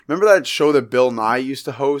Remember that show that Bill Nye used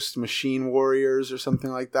to host, Machine Warriors or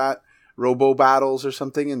something like that? Robo battles or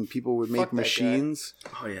something, and people would make machines.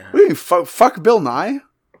 Oh yeah. What do you mean, fuck Bill Nye?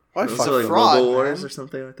 Why fuck like fraud, Robo Wars man. or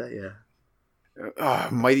something like that? Yeah.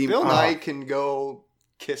 Bill Nye can go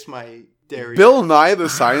kiss my dairy. Bill Nye, the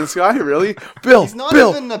science guy, really? Bill, He's not Bill,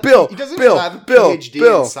 even a, Bill, he doesn't Bill, even have a Bill, PhD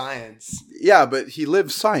Bill. in science. Yeah, but he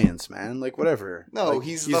lives science, man. Like whatever. No, Like,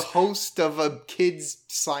 he's the host of a kids'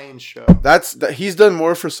 science show. He's done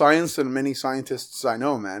more for science than many scientists I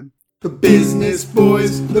know, man. The business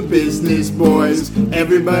boys, the business boys.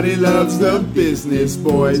 Everybody loves the business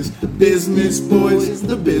boys. The business boys,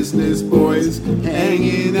 the business boys.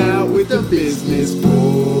 Hanging out with the business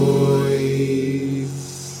boys.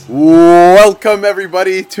 Welcome,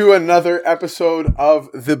 everybody, to another episode of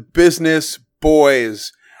The Business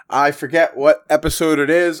Boys. I forget what episode it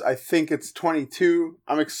is. I think it's 22.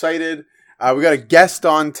 I'm excited. We got a guest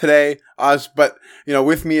on today, but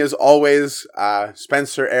with me as always,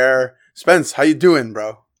 Spencer Eyre. Spence, how you doing,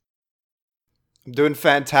 bro? I'm doing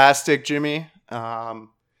fantastic, Jimmy.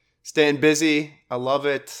 Staying busy. I love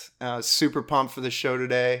it. Super pumped for the show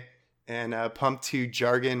today, and pumped to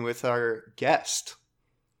jargon with our guest.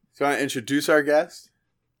 Do you want to introduce our guest?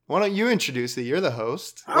 Why don't you introduce it? You're the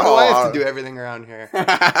host. Why do I have to do everything around here? All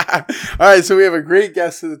right, so we have a great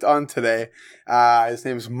guest on today. His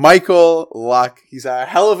name is Michael Luck. He's a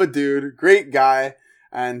hell of a dude, great guy.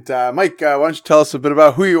 And Mike, why don't you tell us a bit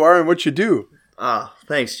about who you are and what you do?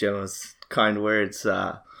 Thanks, Jim. Those kind words.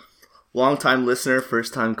 Long-time listener,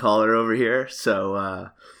 first-time caller over here. So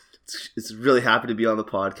it's really happy to be on the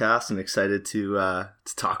podcast and excited to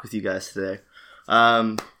talk with you guys today.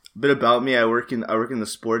 A bit about me: I work in the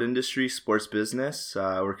sport industry, sports business.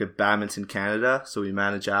 I work at Badminton Canada, so we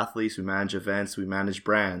manage athletes, we manage events, we manage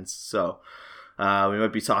brands. So we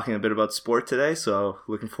might be talking a bit about sport today. So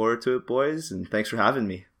looking forward to it, boys, and thanks for having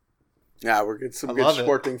me. Yeah, we're good. Some good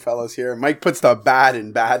sporting fellas here. Mike puts the bad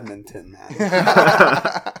in badminton, man.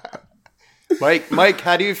 Mike,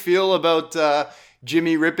 how do you feel about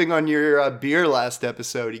Jimmy ripping on your beer last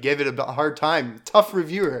episode? He gave it a hard time. Tough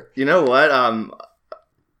reviewer. You know what?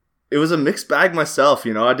 It was a mixed bag myself,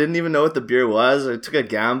 I didn't even know what the beer was. I took a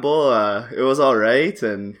gamble. It was all right,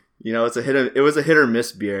 and it was a hit or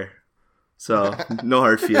miss beer. So, no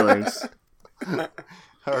hard feelings.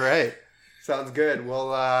 All right. Sounds good.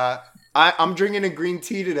 Well, I'm drinking a green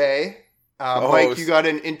tea today. Mike, you got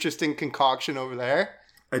an interesting concoction over there.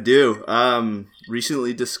 I do.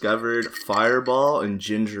 Recently discovered Fireball and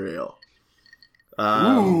ginger ale.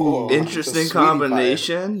 Interesting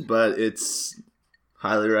combination, but it's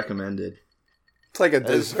highly recommended. It's like a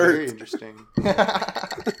dessert. Very interesting.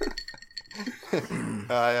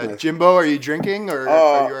 Jimbo, are you drinking or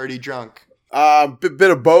are you already drunk? Bit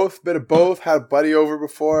of both. Had a buddy over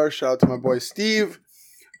before. Shout out to my boy Steve.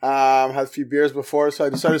 Had a few beers before, so I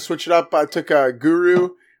decided to switch it up. I took a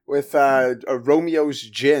Guru with a Romeo's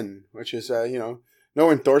gin, which is no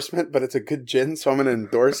endorsement, but it's a good gin, so I'm going to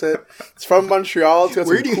endorse it. It's from Montreal. It's got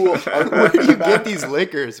where some do you get these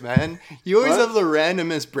liquors, man? You always have the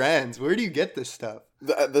randomest brands. Where do you get this stuff?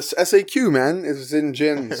 The SAQ, man, is in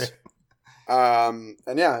gins. And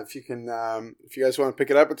yeah, if you guys want to pick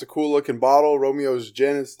it up, it's a cool looking bottle. Romeo's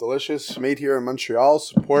gin. It's delicious. Made here in Montreal.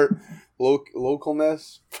 Support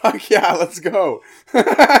localness. Fuck yeah, let's go.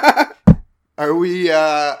 Are we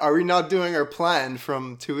not doing our plan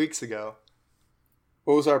from 2 weeks ago?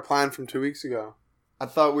 What was our plan from 2 weeks ago? I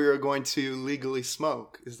thought we were going to legally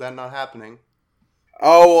smoke. Is that not happening?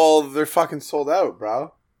 Oh, well, they're fucking sold out,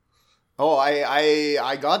 bro. Oh,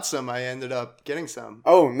 I got some. I ended up getting some.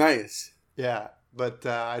 Oh, nice. Yeah, but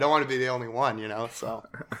I don't want to be the only one, so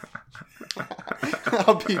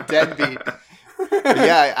I'll be deadbeat. But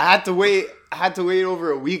yeah, I had to wait over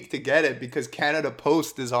a week to get it because Canada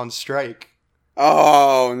Post is on strike.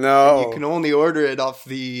 Oh, no. And you can only order it off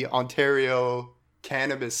the Ontario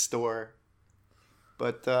cannabis store.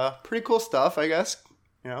 But pretty cool stuff, I guess.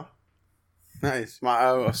 Nice.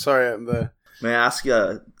 Sorry, May I ask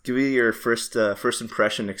you, give me your first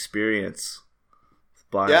impression experience?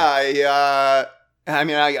 Yeah,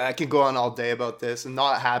 I can go on all day about this. I'm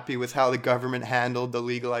not happy with how the government handled the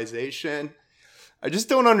legalization. I just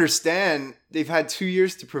don't understand. They've had 2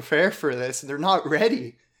 years to prepare for this, and they're not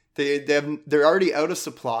ready. They're already out of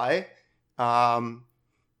supply. They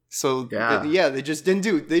just didn't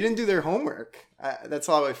do their homework. That's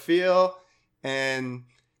how I feel. And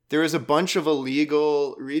there was a bunch of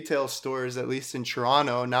illegal retail stores, at least in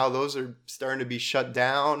Toronto. Now those are starting to be shut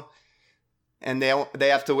down, and they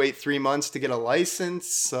have to wait 3 months to get a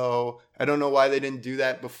license. So I don't know why they didn't do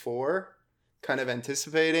that before. Kind of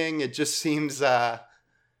anticipating. It just seems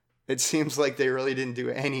It seems like they really didn't do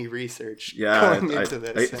any research Yeah, going into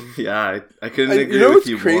this. I couldn't agree know with what's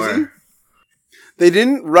you crazy? more. They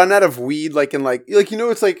didn't run out of weed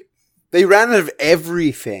it's like they ran out of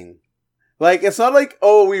everything. Like, it's not like,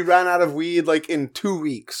 oh, we ran out of weed, like, in 2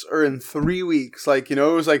 weeks or in 3 weeks. Like, it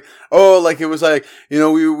was like, oh, like, it was like,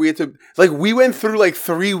 we had to, like, we went through, like,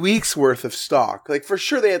 3 weeks worth of stock. Like, for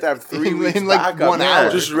sure they had to have 3 weeks in, like, backup 1 hour.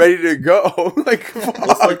 just ready to go. Like, fuck,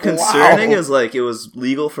 What's like concerning wow. is like it was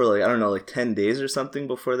legal for like, I don't know, like 10 days or something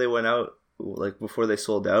before they went out, like before they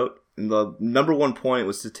sold out. And the number one point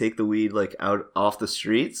was to take the weed like out off the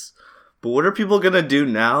streets. But what are people gonna do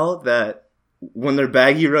now that when their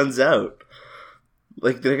baggie runs out?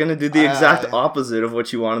 Like, they're gonna do the exact opposite of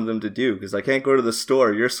what you wanted them to do. Because I can't go to the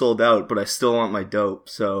store, you're sold out, but I still want my dope.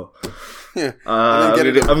 So Yeah. I'm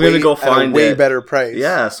gonna go find a way it. better price.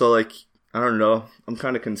 Yeah, so like, I don't know. I'm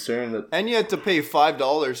kind of concerned that. And you had to pay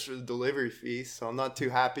 $5 for the delivery fee, so I'm not too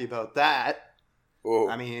happy about that. Whoa.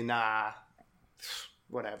 I mean,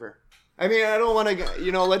 whatever. I mean, I don't want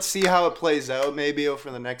to, let's see how it plays out maybe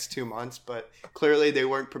over the next 2 months, but clearly they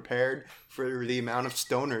weren't prepared for the amount of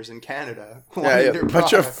stoners in Canada. Yeah,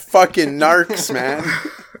 bunch of fucking narcs, man.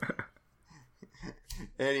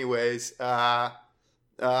 Anyways, so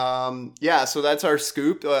that's our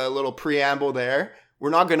scoop, a little preamble there.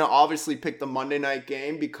 We're not going to obviously pick the Monday night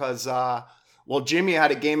game because, Jimmy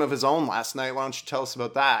had a game of his own last night. Why don't you tell us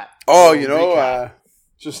about that? Oh,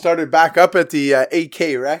 just started back up at the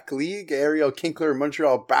AK Rec League, Ariel Kinkler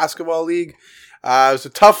Montreal Basketball League. It was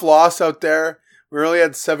a tough loss out there. We only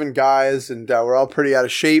had 7 guys, and we're all pretty out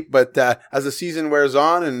of shape. But as the season wears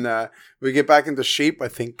on and we get back into shape, I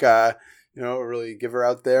think, we'll really give her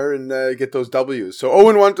out there and get those W's. So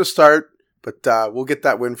 0-1 to start, but we'll get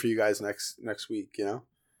that win for you guys next week,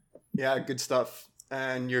 Yeah, good stuff.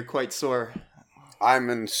 And you're quite sore.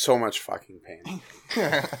 I'm in so much fucking pain.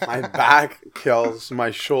 My back kills.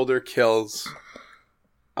 My shoulder kills.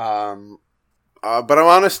 But I'm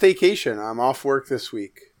on a staycation. I'm off work this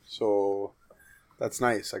week. So that's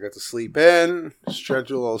nice. I got to sleep in, a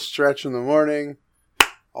little stretch in the morning.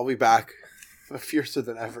 I'll be back fiercer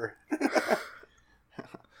than ever.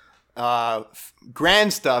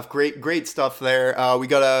 Grand stuff. Great stuff there. We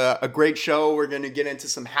got a great show. We're going to get into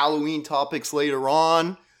some Halloween topics later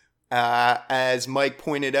on. As Mike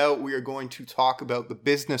pointed out, we are going to talk about the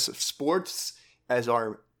business of sports as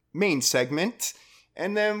our main segment.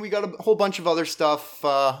 And then we got a whole bunch of other stuff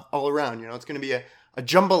all around. It's going to be a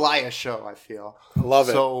jambalaya show, I feel. I love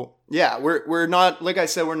it. So, yeah, we're not, like I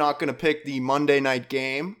said, we're not going to pick the Monday night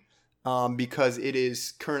game because it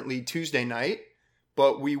is currently Tuesday night.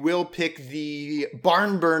 But we will pick the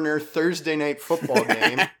barn burner Thursday night football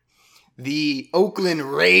game. The Oakland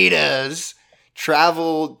Raiders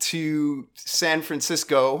travel to San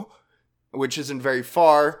Francisco, which isn't very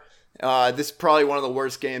far. This is probably one of the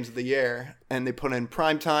worst games of the year, and they put in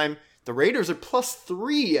prime time. The Raiders are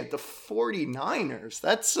 +3 at the 49ers.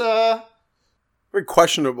 That's very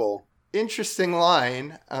questionable. Interesting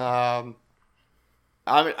line. I'm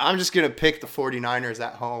just gonna pick the 49ers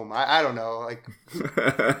at home. I don't know. Like,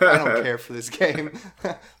 I don't care for this game.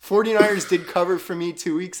 49ers did cover for me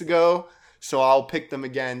 2 weeks ago, so I'll pick them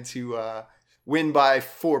again to win by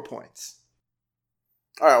 4 points.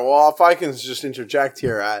 All right, well, if I can just interject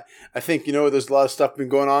here, I think, there's a lot of stuff been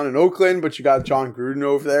going on in Oakland, but you got John Gruden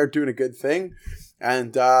over there doing a good thing.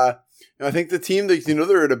 And I think the team,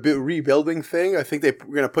 they're at a bit rebuilding thing. I think they're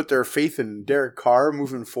going to put their faith in Derek Carr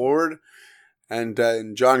moving forward and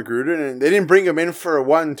John Gruden. And they didn't bring him in for a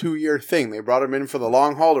 1-2 year thing. They brought him in for the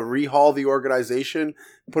long haul to rehaul the organization,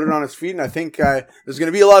 put it on its feet. And I think there's going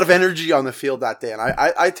to be a lot of energy on the field that day. And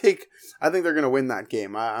I think they're going to win that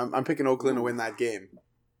game. I'm picking Oakland to win that game.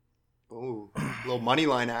 Ooh, a little money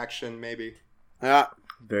line action, maybe. Yeah.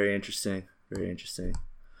 Very interesting. Very interesting.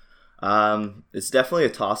 It's definitely a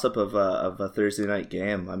toss-up of a Thursday night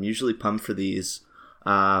game. I'm usually pumped for these.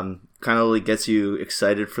 Kind of like gets you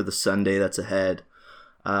excited for the Sunday that's ahead.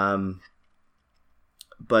 But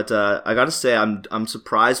I got to say, I'm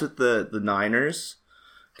surprised with the Niners,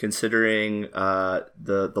 considering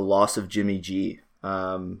the loss of Jimmy G.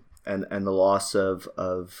 And the loss of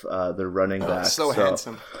their running back. So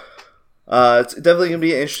handsome. It's definitely going to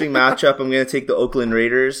be an interesting matchup. I'm going to take the Oakland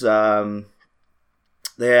Raiders.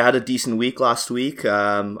 They had a decent week last week.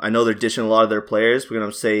 I know they're ditching a lot of their players. I'm going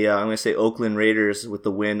to say Oakland Raiders with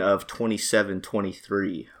the win of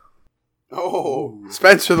 27-23. Oh,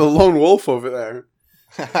 Spencer the lone wolf over there.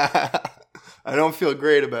 I don't feel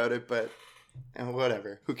great about it, but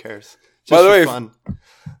whatever. Who cares? Just By the way, fun.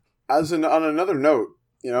 On another note,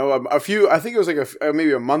 I think it was like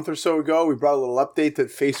maybe a month or so ago, we brought a little update that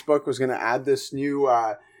Facebook was going to add this new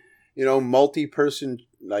multi-person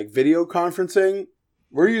like video conferencing.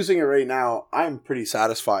 We're using it right now. I'm pretty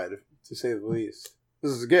satisfied, to say the least.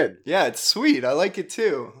 This is good. Yeah, it's sweet. I like it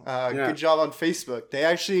too. Good job on Facebook. They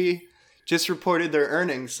actually just reported their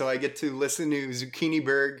earnings, so I get to listen to Zucchini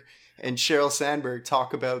Berg and Sheryl Sandberg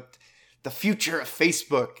talk about the future of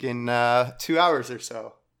Facebook in 2 hours or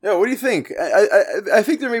so. Yeah, what do you think? I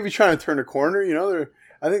think they're maybe trying to turn a corner.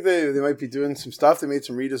 I think they might be doing some stuff. They made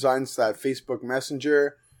some redesigns to that Facebook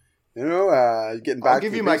Messenger. Getting back. I'll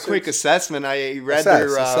give you my quick assessment. I read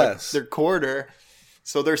their quarter.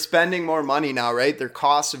 So they're spending more money now, right? Their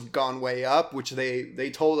costs have gone way up, which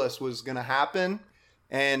they told us was going to happen.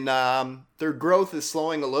 And their growth is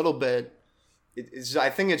slowing a little bit. I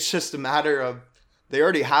think it's just a matter of they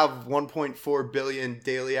already have 1.4 billion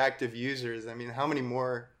daily active users. I mean, how many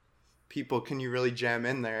more people can you really jam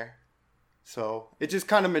in there? So it's just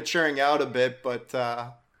kind of maturing out a bit, but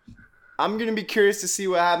I'm going to be curious to see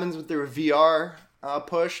what happens with their VR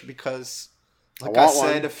push because, like I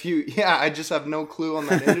said, I just have no clue on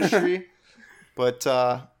that industry. But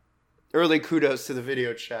early kudos to the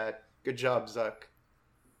video chat. Good job, Zuck.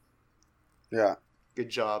 Yeah. Good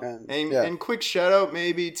job. And quick shout out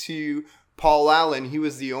maybe to Paul Allen. He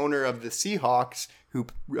was the owner of the Seahawks who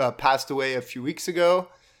passed away a few weeks ago.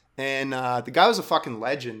 And the guy was a fucking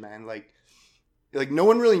legend, man. Like no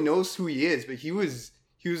one really knows who he is, but he was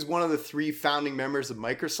one of the 3 founding members of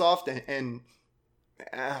Microsoft and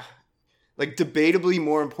like debatably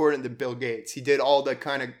more important than Bill Gates. He did all the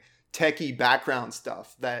kind of techie background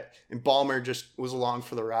stuff and Ballmer just was along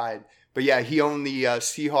for the ride. But yeah, he owned the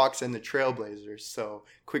Seahawks and the Trailblazers. So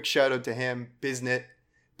quick shout out to him.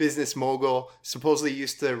 Business mogul. Supposedly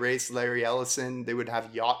used to race Larry Ellison. They would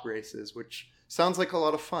have yacht races, which sounds like a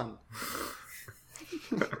lot of fun.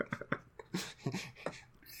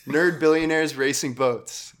 Nerd billionaires racing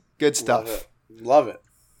boats. Good stuff. Love it.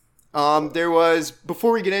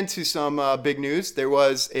 Before we get into some big news, there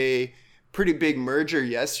was a pretty big merger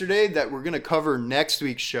yesterday that we're going to cover next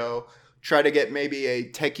week's show. Try to get maybe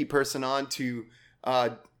a techie person on to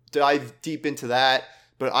dive deep into that.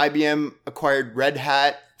 But IBM acquired Red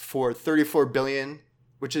Hat for $34 billion,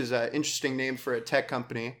 which is an interesting name for a tech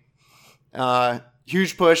company.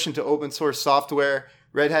 Huge push into open source software.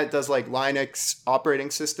 Red Hat does like Linux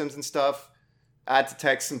operating systems and stuff. I had to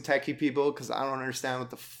text some techie people because I don't understand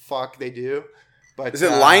what the fuck they do. But is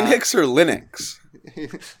it Linux or Linux?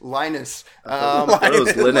 Linus. It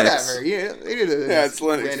was Linux. Whatever. Yeah, it's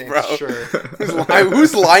Linux, bro. Sure.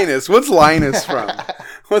 Who's Linus? What's Linus from?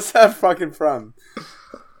 What's that fucking from?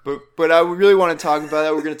 But I really want to talk about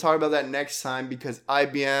that. We're going to talk about that next time because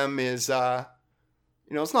IBM is,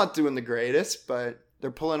 it's not doing the greatest, but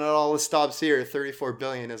they're pulling out all the stops here. $34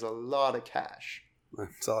 billion is a lot of cash.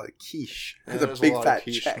 That's all a quiche. That's a big fat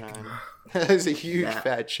check. That is a huge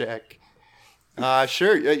fat check.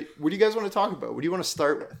 Sure. What do you guys want to talk about? What do you want to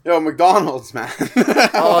start with? Yo, McDonald's, man.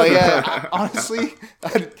 Oh, yeah. Honestly.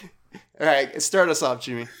 All right. Start us off,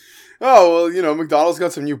 Jimmy. Oh, well, McDonald's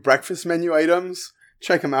got some new breakfast menu items.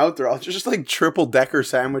 Check them out. They're all just like triple-decker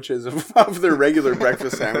sandwiches of their regular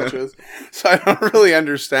breakfast sandwiches. So I don't really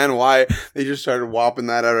understand why they just started whopping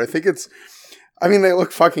that out. I think they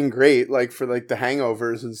look fucking great, like for like the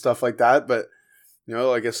hangovers and stuff like that. But,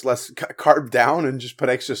 I guess less carb down and just put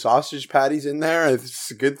extra sausage patties in there. It's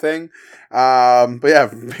a good thing. But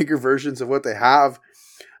yeah, bigger versions of what they have.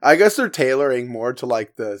 I guess they're tailoring more to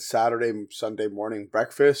like the Saturday, Sunday morning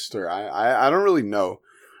breakfast, or I don't really know.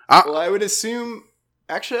 Well, I would assume...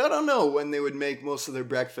 Actually, I don't know when they would make most of their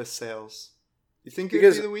breakfast sales. You think it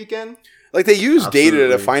would be the weekend? Like they use data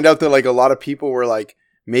to find out that like a lot of people were like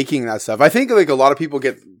making that stuff. I think like a lot of people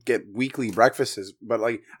get weekly breakfasts, but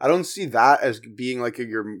like I don't see that as being like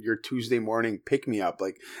your Tuesday morning pick me up.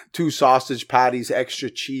 Like 2 sausage patties, extra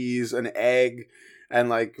cheese, an egg, and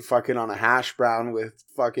like fucking on a hash brown with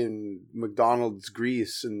fucking McDonald's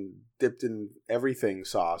grease and dipped in everything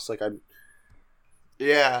sauce. Like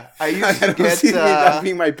Yeah, I used to get that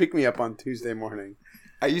being my pick me up on Tuesday morning.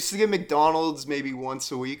 I used to get McDonald's maybe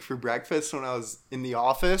once a week for breakfast when I was in the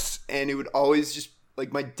office, and it would always just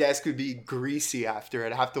like my desk would be greasy after.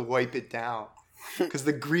 I'd have to wipe it down because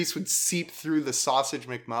the grease would seep through the sausage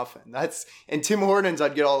McMuffin. And Tim Hortons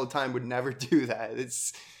I'd get all the time would never do that.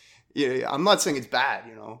 I'm not saying it's bad,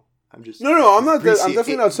 I'm just no. I'm not. I'm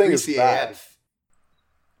definitely not saying it's bad.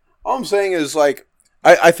 All I'm saying is like.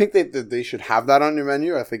 I think that they should have that on your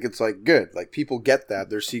menu. I think it's like good. Like people get that.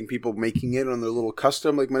 They're seeing people making it on their little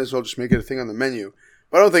custom. Like might as well just make it a thing on the menu.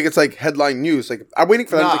 But I don't think it's like headline news. Like I'm waiting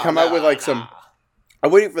for them to come out with like some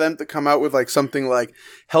I'm waiting for them to come out with like something like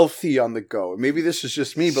healthy on the go. Maybe this is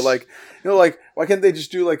just me, but like, like why can't they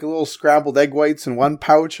just do like a little scrambled egg whites in one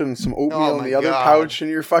pouch and some oatmeal in the other pouch, and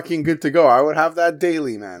you're fucking good to go? I would have that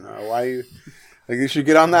daily, man. Why you? Like they should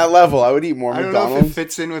get on that level. I would eat more McDonald's. I don't know if it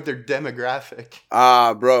fits in with their demographic.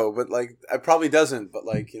 Bro, but like it probably doesn't. But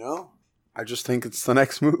like I just think it's the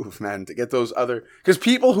next move, man, to get those other because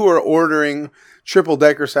people who are ordering triple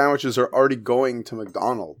decker sandwiches are already going to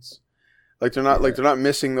McDonald's. Like they're not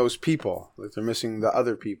missing those people. Like they're missing the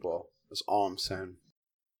other people. That's all I'm saying.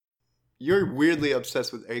 You're weirdly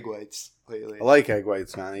obsessed with egg whites lately. I like egg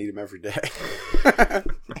whites, man. I eat them every day.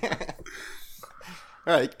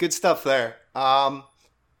 All right, good stuff there.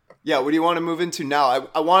 Yeah, what do you want to move into now?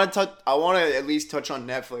 I want to at least touch on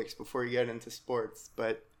Netflix before you get into sports.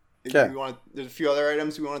 But there's a few other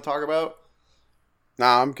items we want to talk about.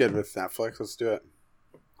 Nah, I'm good with Netflix. Let's do it.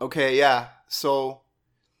 Okay, yeah. So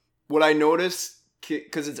what I noticed,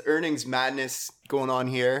 because it's earnings madness going on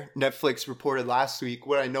here, Netflix reported last week.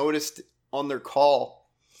 What I noticed on their call,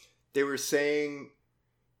 they were saying,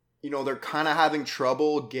 they're kind of having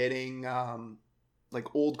trouble getting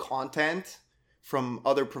like old content from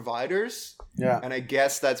other providers. Yeah. And I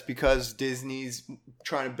guess that's because Disney's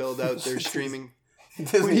trying to build out their streaming.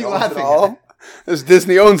 Disney owns it all. Because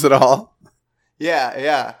Disney owns it all.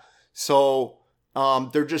 Yeah. So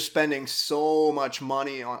they're just spending so much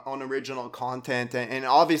money on original content. And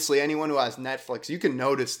obviously anyone who has Netflix, you can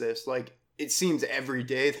notice this. Like it seems every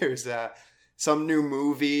day there's some new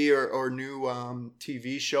movie or new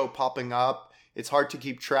TV show popping up. It's hard to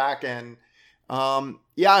keep track. And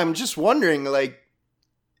I'm just wondering, like,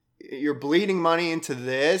 you're bleeding money into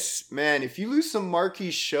this. Man, if you lose some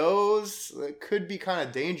marquee shows, it could be kind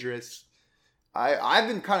of dangerous. I've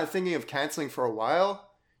been kind of thinking of canceling for a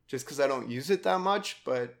while just because I don't use it that much,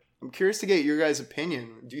 but I'm curious to get your guys'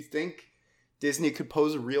 opinion. Do you think Disney could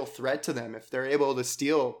pose a real threat to them if they're able to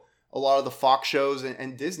steal a lot of the Fox shows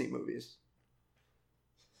and Disney movies?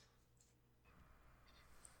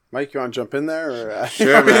 Mike, you want to jump in there? Or?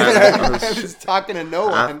 Sure, man. I was talking to no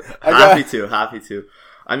one. Happy to.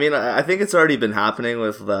 I mean, I think it's already been happening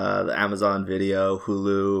with the Amazon Video,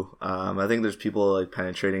 Hulu. I think there's people like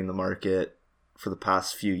penetrating the market for the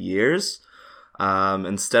past few years.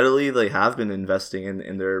 And steadily they have been investing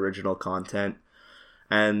in their original content.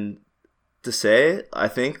 And to say, I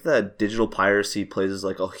think that digital piracy plays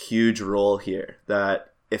like a huge role here.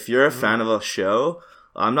 That if you're a fan of a show,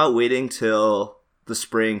 I'm not waiting till the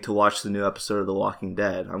spring to watch the new episode of The Walking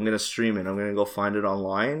Dead. I'm going to stream it. I'm going to go find it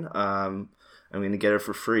online. I'm going to get it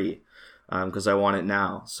for free because I want it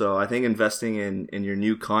now. So I think investing in your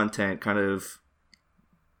new content kind of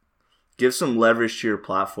gives some leverage to your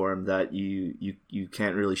platform that you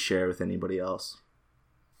can't really share with anybody else.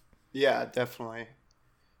 Yeah, definitely.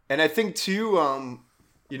 And I think too,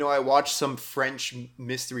 I watched some French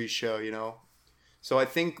mystery show, So I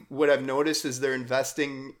think what I've noticed is they're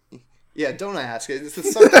investing. Yeah, don't ask. It's the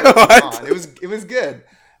subject on. It was good.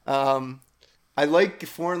 I like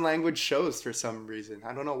foreign language shows for some reason.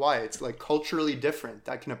 I don't know why. It's like culturally different.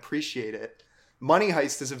 I can appreciate it. Money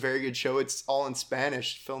Heist is a very good show. It's all in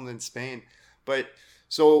Spanish, filmed in Spain. But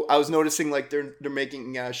so I was noticing like they're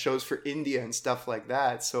making shows for India and stuff like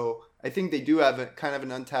that. So I think they do have a kind of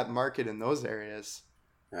an untapped market in those areas.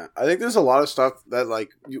 Yeah, I think there's a lot of stuff that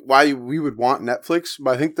like why we would want Netflix,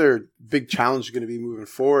 but I think their big challenge is going to be moving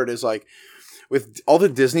forward is like with all the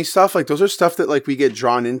Disney stuff, like those are stuff that like we get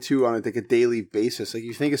drawn into on like a daily basis. Like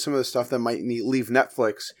you think of some of the stuff that might leave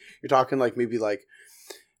Netflix, you're talking like maybe like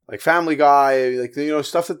Family Guy, like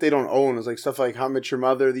stuff that they don't own is like stuff like How I Met Your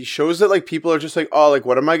Mother. These shows that like people are just like, oh, like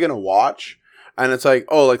what am I gonna watch? And it's like,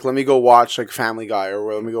 oh, like let me go watch like Family Guy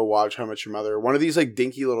or let me go watch How I Met Your Mother. One of these like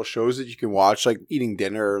dinky little shows that you can watch like eating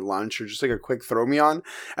dinner or lunch or just like a quick throw me on.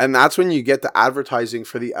 And that's when you get the advertising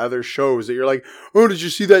for the other shows that you're like, oh, did you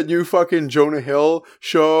see that new fucking Jonah Hill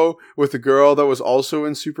show with the girl that was also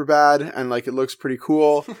in Superbad? And like it looks pretty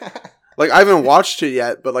cool. Like I haven't watched it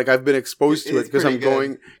yet, but like I've been exposed to it because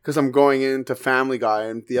I'm going into Family Guy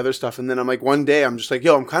and the other stuff. And then I'm like, one day I'm just like,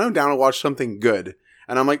 yo, I'm kind of down to watch something good.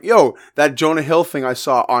 And I'm like, yo, that Jonah Hill thing I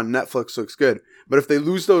saw on Netflix looks good. But if they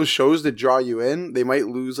lose those shows that draw you in, they might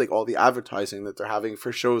lose like all the advertising that they're having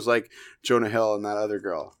for shows like Jonah Hill and that other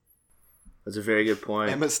girl. That's a very good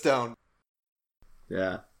point. Emma Stone.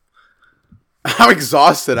 Yeah. I'm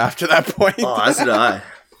exhausted after that point. Oh, as did I.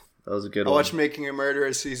 That was a good one. I watched Making a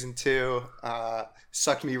Murderer season 2.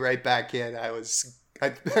 Sucked me right back in. I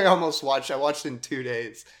almost watched. I watched it in 2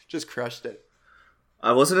 days. Just crushed it.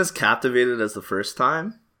 I wasn't as captivated as the first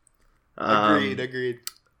time. Agreed.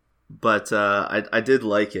 But I did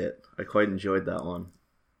like it. I quite enjoyed that one.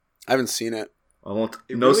 I haven't seen it. I won't.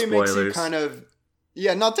 It No really makes you spoilers. kind of,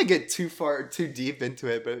 yeah, not to get too deep into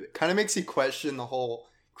it, but it kind of makes you question the whole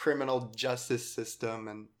criminal justice system,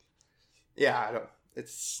 and yeah, I don't.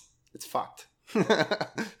 It's fucked,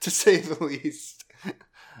 to say the least.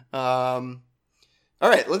 All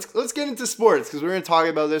right, let's get into sports, because we're going to talk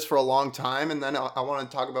about this for a long time, and then I want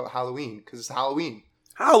to talk about Halloween, because it's Halloween.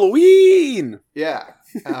 Halloween. Yeah.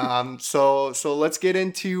 So let's get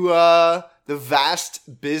into the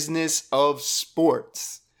vast business of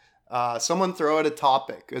sports. Someone throw out a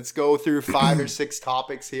topic. Let's go through 5 or 6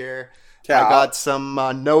 topics here. Yeah, I got some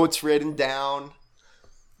notes written down.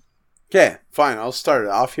 Okay, fine. I'll start it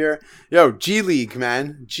off here. Yo, G League,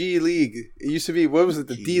 man. G League. It used to be, what was it,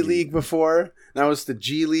 the D League before? Now it's the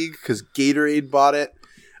G League because Gatorade bought it.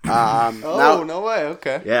 No way.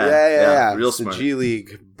 Okay. Yeah. Real It's smart. the G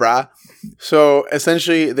League, brah. So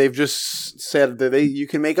essentially, they've just said that you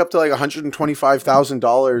can make up to like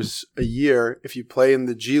 $125,000 a year if you play in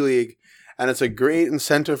the G League, and it's a great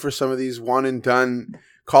incentive for some of these one and done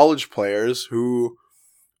college players who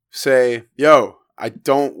say, "Yo, I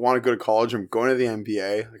don't want to go to college. I'm going to the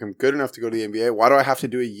NBA. Like, I'm good enough to go to the NBA. Why do I have to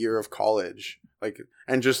do a year of college? Like,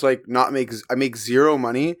 and just like I make zero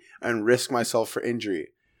money and risk myself for injury."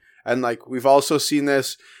 And like, we've also seen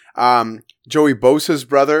this. Joey Bosa's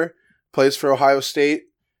brother plays for Ohio State.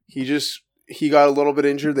 He got a little bit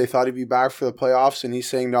injured. They thought he'd be back for the playoffs, and he's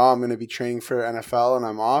saying, "No, I'm going to be training for NFL, and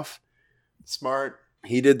I'm off." Smart.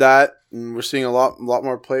 He did that, and we're seeing a lot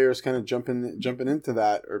more players kind of jumping into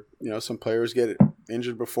that, or some players get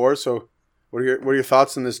injured before. So, what are your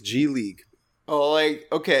thoughts on this G League? Oh, like,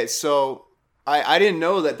 okay, so I didn't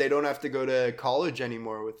know that they don't have to go to college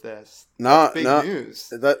anymore with this. That's big news.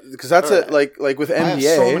 Because that's All it. right. Like with NBA, I have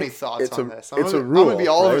so many thoughts it's on this. I'm a gonna rule. be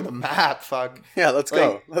all over right? the map. Fuck. Yeah, let's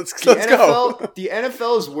go. Let's The go. The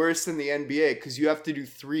NFL is worse than the NBA because you have to do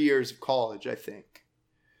 3 years of college, I think.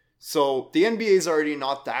 So the NBA is already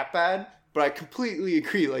not that bad, but I completely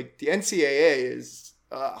agree. Like, the NCAA is,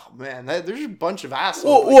 oh man, there's a bunch of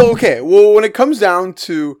assholes. Well, okay. Well, when it comes down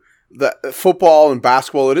to the football and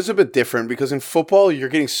basketball, it is a bit different because in football you're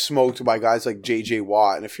getting smoked by guys like JJ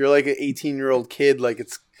Watt, and if you're like an 18-year-old kid, like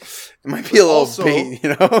it might be a little bait,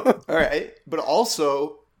 All right, but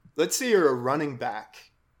also, let's say you're a running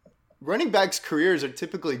back. Running backs' careers are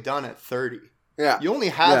typically done at 30. Yeah, You only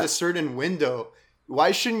have a certain window.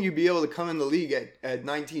 Why shouldn't you be able to come in the league at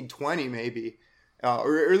 19, 20 maybe?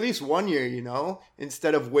 Or at least 1 year,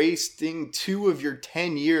 instead of wasting 2 of your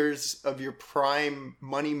 10 years of your prime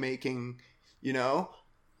money-making,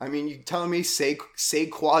 I mean, you telling me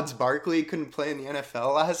Saquon Barkley couldn't play in the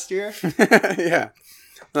NFL last year? yeah.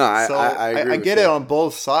 No, I agree. I get it on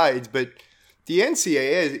both sides, but the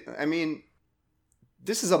NCAA, I mean,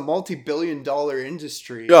 this is a multi-billion-dollar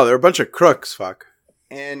industry. Yo, they're a bunch of crooks, fuck.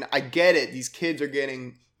 And I get it. These kids are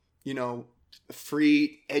getting,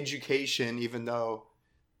 free education, even though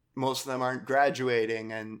most of them aren't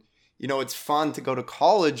graduating. And, it's fun to go to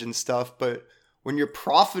college and stuff. But when you're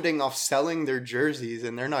profiting off selling their jerseys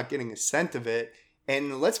and they're not getting a cent of it,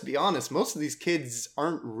 and let's be honest, most of these kids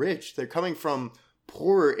aren't rich. They're coming from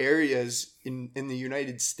poorer areas in the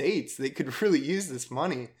United States. They could really use this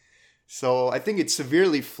money. So I think it's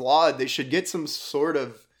severely flawed. They should get some sort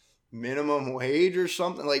of minimum wage or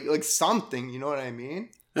something, like something, you know what I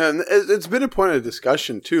mean? And it's been a point of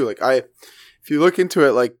discussion too. Like if you look into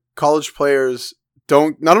it, like college players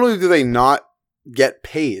not only do they not get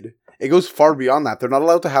paid, it goes far beyond that. They're not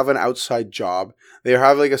allowed to have an outside job. They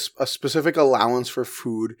have like a specific allowance for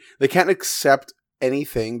food. They can't accept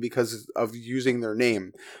anything because of using their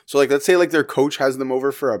name. So like, let's say like their coach has them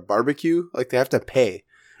over for a barbecue, like they have to pay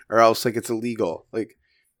or else like it's illegal. Like,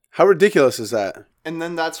 how ridiculous is that? And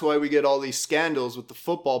then that's why we get all these scandals with the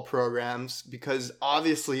football programs, because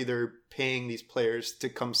obviously they're paying these players to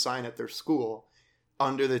come sign at their school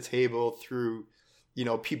under the table through,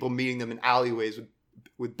 people meeting them in alleyways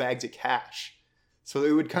with bags of cash. So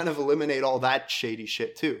it would kind of eliminate all that shady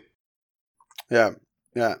shit too. Yeah.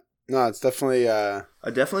 No, it's definitely... I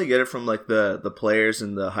definitely get it from like the players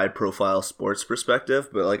and the high profile sports perspective,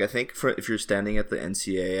 but like I think if you're standing at the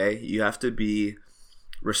NCAA, you have to be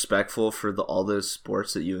respectful for all those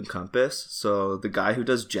sports that you encompass. So the guy who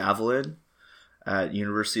does javelin at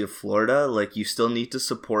University of Florida, like you still need to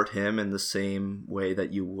support him in the same way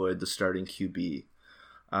that you would the starting QB.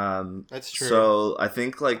 That's true. So I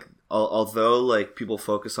think like although like people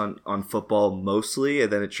focus on football mostly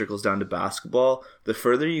and then it trickles down to basketball, the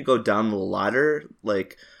further you go down the ladder,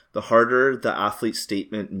 like the harder the athlete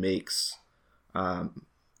statement makes, and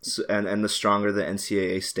the stronger the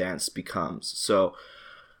NCAA stance becomes. So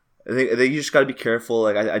think you just got to be careful.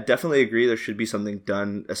 Like I definitely agree there should be something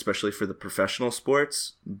done, especially for the professional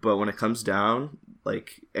sports. But when it comes down,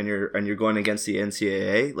 like, and you're going against the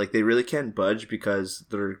NCAA, like they really can't budge because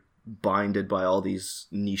they're binded by all these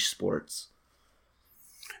niche sports.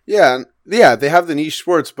 Yeah, they have the niche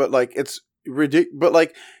sports, but like it's ridiculous. But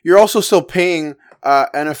like you're also still paying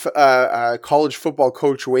a college football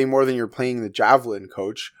coach way more than you're paying the javelin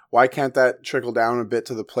coach. Why can't that trickle down a bit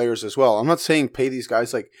to the players as well? I'm not saying pay these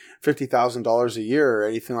guys like $50,000 a year or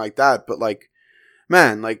anything like that, but like,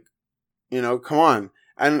 man, like, you know, come on.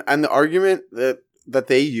 And the argument that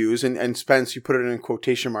they use, and Spence, you put it in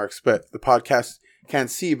quotation marks, but the podcast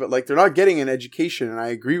can't see, but like they're not getting an education, and I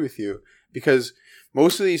agree with you, because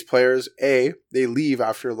most of these players, they leave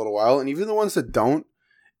after a little while, and even the ones that don't,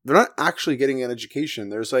 they're not actually getting an education.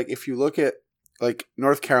 There's like, if you look at like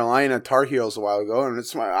North Carolina Tar Heels a while ago, and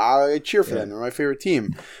I cheer for them. They're my favorite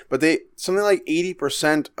team. But something like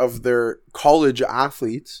 80% of their college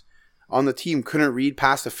athletes on the team couldn't read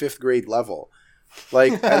past the 5th grade level.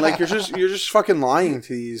 Like, and like you're just fucking lying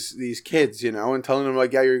to these kids, you know, and telling them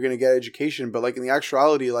like, yeah, you're gonna get education, but like in the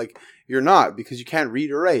actuality, like you're not, because you can't read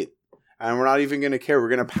or write, and we're not even gonna care. We're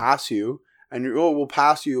gonna pass you, and we'll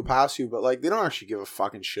pass you, but like they don't actually give a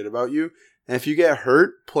fucking shit about you. And if you get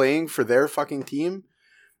hurt playing for their fucking team,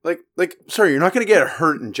 like, sorry, you're not going to get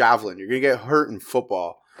hurt in javelin. You're going to get hurt in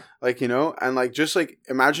football. Like, you know, and like, just like,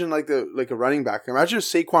 imagine like a running back. Imagine if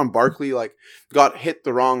Saquon Barkley, like, got hit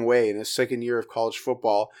the wrong way in his second year of college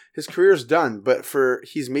football. His career's done, but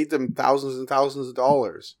he's made them thousands and thousands of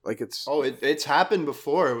dollars. Like, it's... Oh, it's happened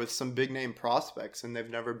before with some big name prospects, and they've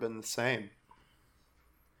never been the same.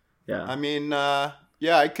 Yeah. I mean,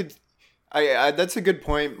 yeah, I could... I that's a good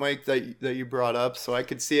point, Mike, that you brought up. So I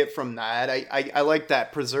could see it from that. I like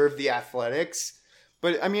that, preserve the athletics.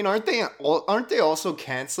 But I mean, aren't they also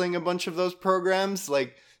canceling a bunch of those programs?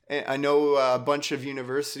 Like, I know a bunch of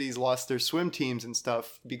universities lost their swim teams and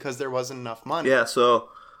stuff because there wasn't enough money. Yeah. So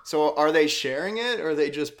are they sharing it, or are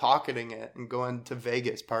they just pocketing it and going to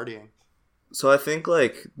Vegas partying? So I think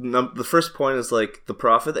like the first point is like the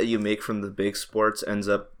profit that you make from the big sports ends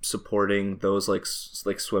up supporting those like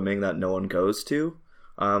swimming that no one goes to.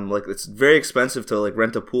 Like it's very expensive to like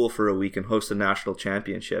rent a pool for a week and host a national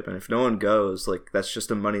championship, and if no one goes, like that's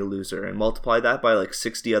just a money loser. And multiply that by like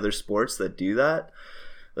 60 other sports that do that,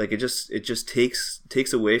 like it just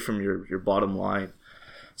takes away from your bottom line.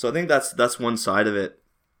 So I think that's one side of it.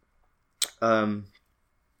 And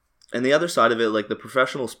the other side of it, like the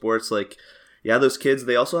professional sports, like, yeah, those kids,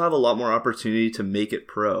 they also have a lot more opportunity to make it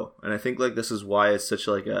pro. And I think like this is why it's such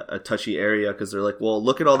like a touchy area, because they're like, well,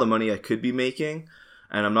 look at all the money I could be making,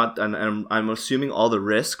 and I'm assuming all the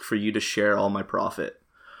risk for you to share all my profit.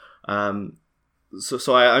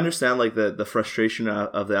 So I understand like the frustration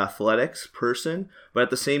of the athletics person, but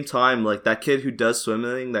at the same time, like that kid who does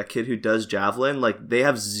swimming, that kid who does javelin, like they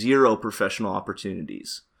have zero professional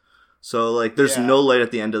opportunities. So, like, there's no light at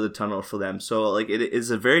the end of the tunnel for them. So, like, it is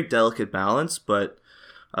a very delicate balance, but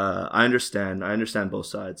I understand both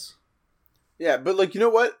sides. Yeah, but, like, you know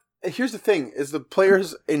what? Here's the thing, is the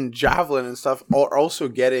players in javelin and stuff are also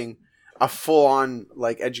getting a full-on,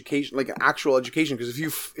 like, education, like, an actual education. Because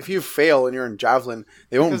if you fail and you're in javelin,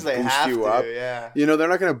 they won't boost you up. Yeah. You know, they're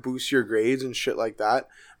not going to boost your grades and shit like that.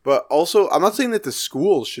 But also, I'm not saying that the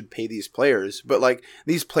schools should pay these players, but, like,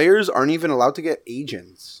 these players aren't even allowed to get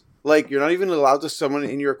agents. Like, you're not even allowed to someone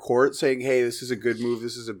in your court saying, hey, this is a good move,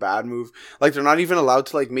 this is a bad move. Like, they're not even allowed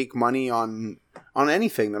to, like, make money on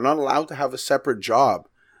anything. They're not allowed to have a separate job.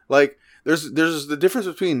 Like, there's the difference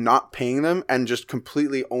between not paying them and just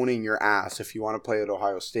completely owning your ass if you want to play at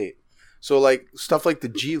Ohio State. So, like, stuff like the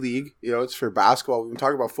G League, you know, it's for basketball. We've been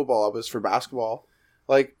talking about football, but it's for basketball.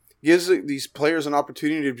 Like, gives these players an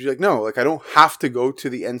opportunity to be like, no, like, I don't have to go to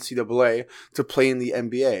the NCAA to play in the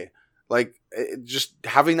NBA. Like, just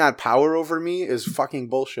having that power over me is fucking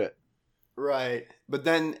bullshit. Right. But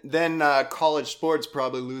then college sports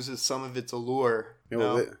probably loses some of its allure.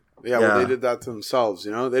 Well, they did that to themselves,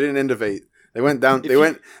 you know? They didn't innovate. They went down,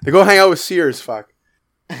 they go hang out with Sears, fuck.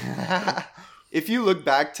 If you look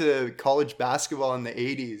back to college basketball in the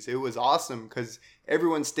 80s, it was awesome because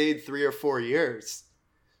everyone stayed 3 or 4 years.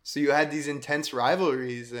 So you had these intense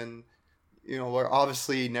rivalries, and you know, we're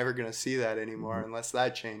obviously never going to see that anymore unless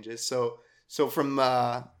that changes. So from,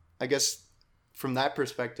 I guess from that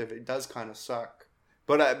perspective, it does kind of suck,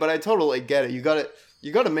 but I totally get it. You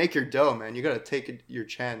got to make your dough, man. You got to take your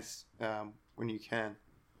chance, when you can.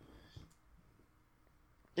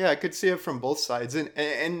 Yeah. I could see it from both sides,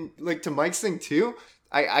 and like to Mike's thing too.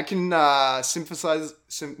 I can, sympathize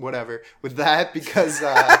whatever with that because,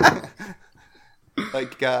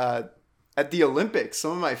 like, at the Olympics,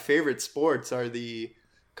 some of my favorite sports are the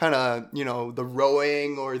kind of, you know, the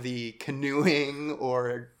rowing or the canoeing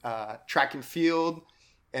or track and field.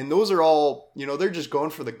 And those are all, you know, they're just going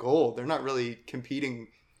for the gold. They're not really competing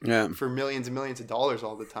for millions and millions of dollars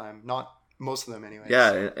all the time. Not most of them anyway.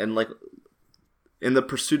 Yeah, and like in the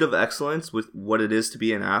pursuit of excellence with what it is to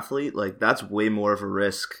be an athlete, like that's way more of a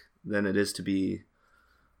risk than it is to be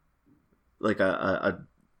like a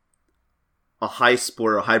high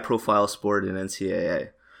sport, a high profile sport in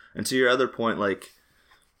NCAA. And to your other point, like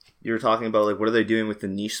you were talking about, like what are they doing with the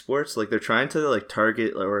niche sports? Like they're trying to like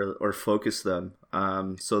target or focus them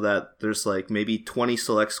so that there's like maybe 20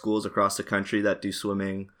 select schools across the country that do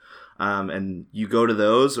swimming, and you go to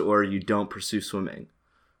those or you don't pursue swimming.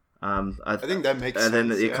 I think that makes sense.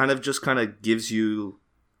 And then it kind of gives you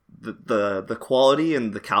the quality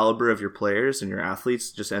and the caliber of your players and your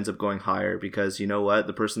athletes just ends up going higher, because you know what,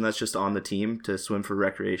 the person that's just on the team to swim for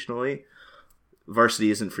recreationally,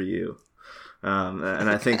 varsity isn't for you. And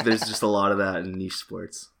I think there's just a lot of that in niche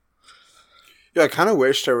sports. Yeah, I kind of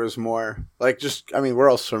wish there was more, like, just, I mean, we're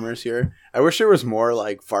all swimmers here. I wish there was more,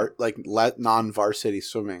 like, non-varsity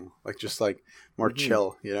swimming. Like, just, like, more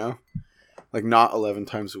chill, you know? Like, not 11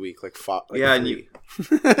 times a week, like yeah, 3.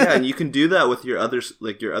 And you can do that with your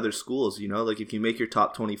other schools, you know? Like, if you make your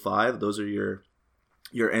top 25, those are your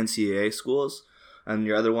NCAA schools, and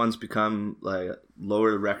your other ones become, like,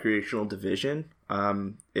 lower recreational division.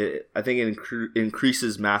 I think it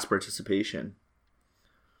increases mass participation.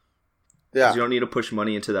 Yeah, you don't need to push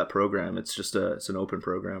money into that program. It's just it's an open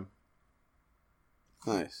program.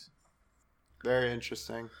 Nice, very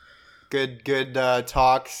interesting. Good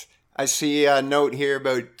talks. I see a note here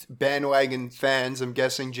about bandwagon fans. I'm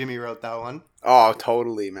guessing Jimmy wrote that one. Oh,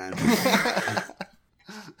 totally, man.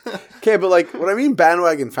 Okay, but like, what I mean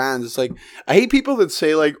bandwagon fans, it's like, I hate people that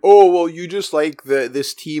say like, oh, well, you just like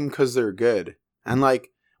this team because they're good. And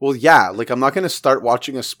like, well, yeah, like I'm not going to start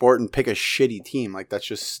watching a sport and pick a shitty team. Like, that's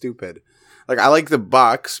just stupid. Like, I like the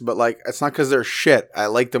Bucks, but like, it's not because they're shit. I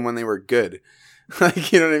liked them when they were good.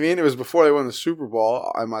 Like, you know what I mean? It was before they won the Super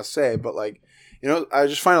Bowl, I must say. But like, you know, I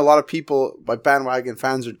just find a lot of people, like bandwagon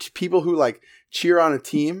fans, are people who like cheer on a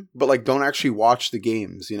team, but like don't actually watch the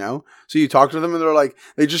games, you know? So you talk to them and they're like,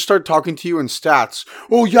 they just start talking to you in stats.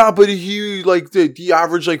 Oh yeah, but he like he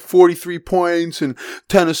averaged like 43 points and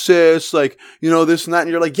 10 assists, like, you know, this and that. And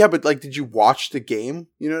you're like, yeah, but like, did you watch the game?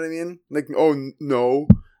 You know what I mean? Like, oh no.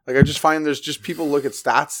 Like, I just find there's just people look at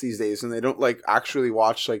stats these days and they don't like actually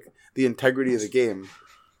watch like the integrity of the game.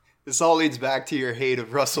 This all leads back to your hate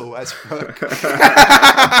of Russell Westbrook.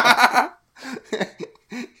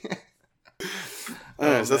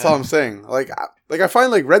 Anyways, that's all I'm saying. Like I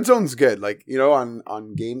find like Red Zone's good, like, you know,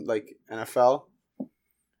 on game like NFL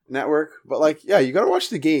Network, but like, yeah, you gotta watch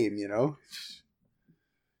the game, you know.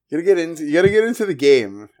 You gotta get into the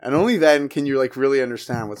game, and only then can you like really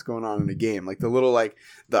understand what's going on in the game, like the little like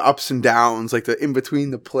the ups and downs, like the in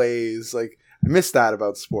between the plays. Like, I miss that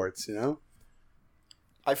about sports, you know.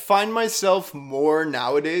 I find myself more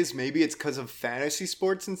nowadays, maybe it's because of fantasy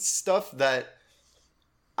sports and stuff, that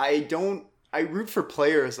I root for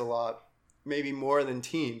players a lot, maybe more than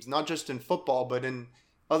teams, not just in football, but in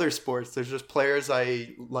other sports. There's just players I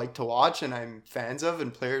like to watch and I'm fans of,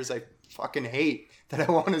 and players I fucking hate that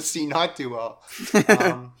I want to see not do well.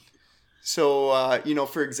 So, you know,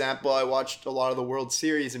 for example, I watched a lot of the World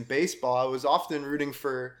Series in baseball. I was often rooting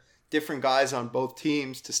for different guys on both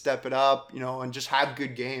teams to step it up, you know, and just have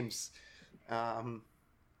good games. And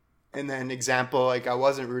then example, like I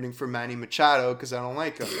wasn't rooting for Manny Machado because I don't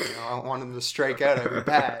like him. You know, I don't want him to strike out every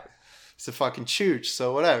bat. He's a fucking chooch.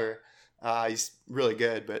 So whatever. He's really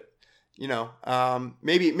good, but you know,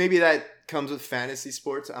 maybe that comes with fantasy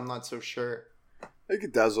sports. I'm not so sure. I think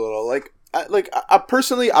it does a little. I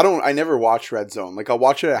personally, I never watch Red Zone. Like, I'll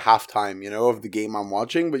watch it at halftime, you know, of the game I'm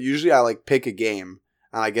watching. But usually I like pick a game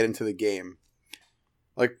and I get into the game.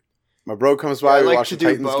 Like, my bro comes by, we watch the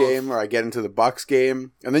Titans game, or I get into the Bucks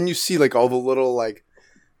game, and then you see like all the little like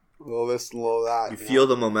little this and little that. You feel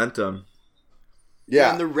the momentum.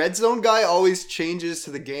 Yeah, and the Red Zone guy always changes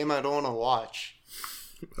to the game I don't want to watch.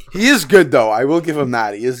 He is good though. I will give him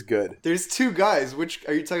that. He is good. There's two guys. Which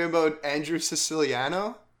are you talking about? Andrew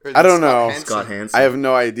Siciliano? Or I don't know. Scott Hansen. I have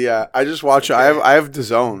no idea. I just watch. Okay. I have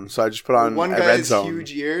DAZN, so I just put on one guy Red Zone. has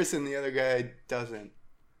huge ears and the other guy doesn't.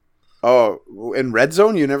 Oh, in Red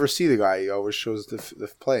Zone, you never see the guy. He always shows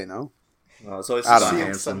the play, no? Oh, it's always Scott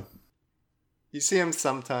Hansen. You see him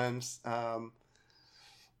sometimes.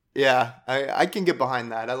 Yeah, I can get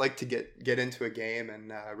behind that. I like to get into a game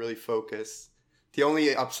and really focus. The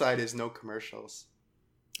only upside is no commercials.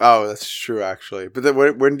 Oh, that's true, actually. But then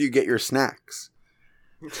when do you get your snacks?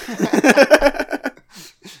 You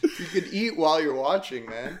could eat while you're watching,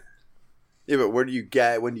 man. Yeah, but where do you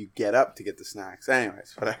get when you get up to get the snacks?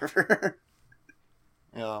 Anyways, whatever.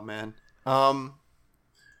 Oh man. Yo.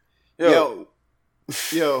 Yo.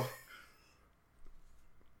 If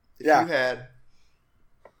Yeah. you had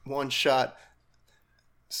one shot.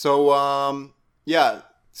 So yeah,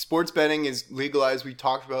 sports betting is legalized. We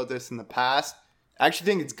talked about this in the past. I actually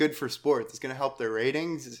think it's good for sports. It's going to help their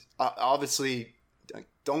ratings. Obviously,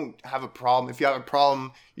 don't have a problem. If you have a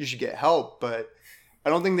problem, you should get help. But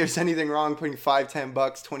I don't think there's anything wrong putting $5, $10,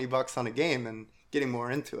 $20 on a game and getting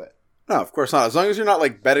more into it. No, of course not. As long as you're not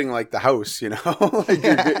like betting like the house, you know, like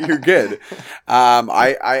you're good.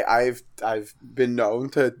 I've been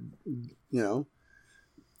known to, you know,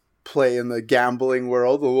 play in the gambling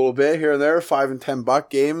world a little bit here and there, $5 and $10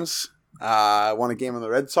 games. I won a game on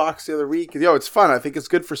the Red Sox the other week. Yo, it's fun. I think it's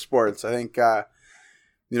good for sports. I think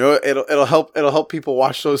you know, it'll help people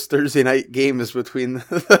watch those Thursday night games between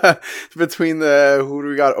the who do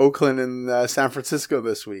we got, Oakland and San Francisco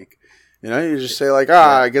this week. You know, you just say like,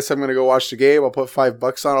 I guess I'm gonna go watch the game. I'll put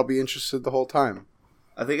 $5 on. I'll be interested the whole time.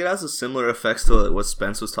 I think it has a similar effects to what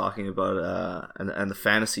Spence was talking about, and the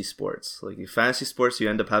fantasy sports. Like in fantasy sports, you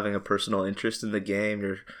end up having a personal interest in the game.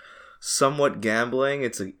 You're somewhat gambling.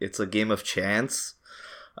 It's a game of chance.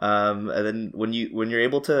 And then when you're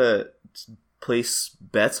able to place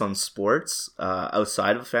bets on sports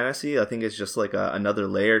outside of fantasy, I think it's just like another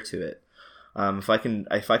layer to it. If I can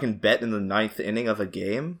bet in the 9th inning of a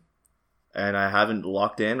game, and I haven't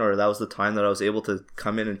locked in, or that was the time that I was able to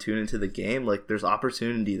come in and tune into the game, like there's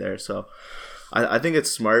opportunity there. So I think it's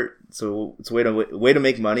smart. So it's a way to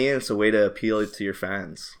make money, and it's a way to appeal to your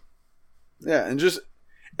fans. Yeah, and just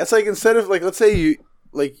it's like instead of like, let's say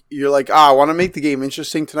you're like, I want to make the game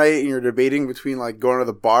interesting tonight, and you're debating between like going to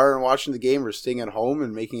the bar and watching the game or staying at home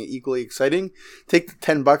and making it equally exciting. Take the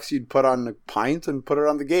 $10 you'd put on a pint and put it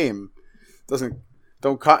on the game.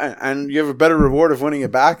 Don't cut, and you have a better reward of winning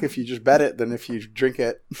it back if you just bet it than if you drink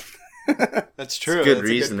it. That's true. Good That's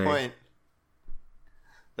reasoning. a good point.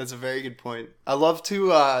 That's a very good point. I love to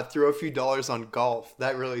throw a few dollars on golf.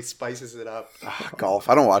 That really spices it up. Golf.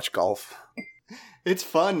 I don't watch golf. It's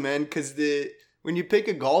fun, man, because when you pick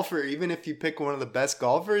a golfer, even if you pick one of the best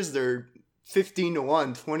golfers, they're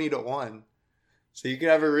 15-1, 20-1. So you could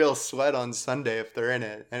have a real sweat on Sunday if they're in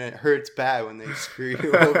it, and it hurts bad when they screw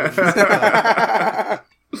you over.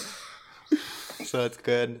 So it's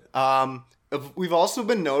good. We've also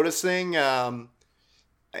been noticing. I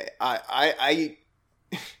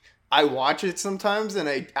watch it sometimes, and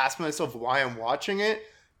I ask myself why I'm watching it.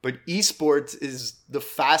 But esports is the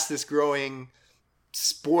fastest growing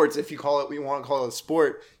sports, if you want to call it a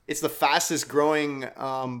sport. It's the fastest growing.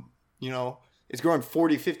 It's growing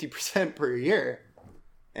 40-50% per year.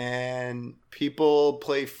 And people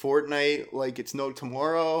play Fortnite like it's no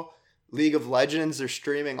tomorrow. League of Legends, they're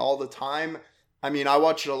streaming all the time. I mean, I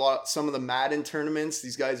watch it a lot. Some of the Madden tournaments,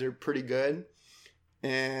 these guys are pretty good.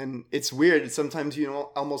 And it's weird. Sometimes you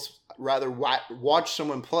almost rather watch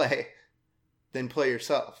someone play than play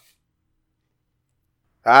yourself.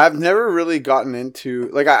 I've never really gotten into,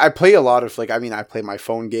 like, I play a lot of, like, I play my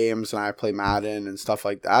phone games and I play Madden and stuff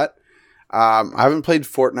like that. I haven't played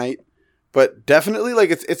Fortnite, but definitely,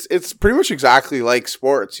 like, it's pretty much exactly like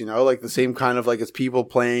sports, you know, like the same kind of, like, it's people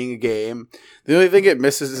playing a game. The only thing it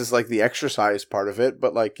misses is, like, the exercise part of it,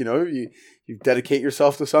 but, like, you know, you dedicate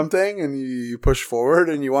yourself to something and you push forward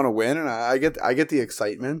and you want to win, and I get the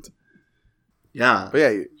excitement. Yeah. But,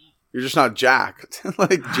 yeah, you're just not jacked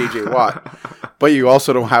like JJ Watt, but you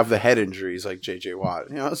also don't have the head injuries like JJ Watt.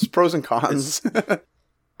 You know, it's pros and cons.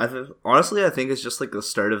 Honestly, I think it's just like the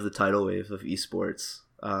start of the tidal wave of esports.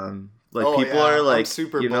 People are I'm like,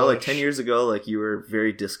 super you know, like bullish. 10 years ago, like you were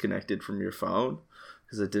very disconnected from your phone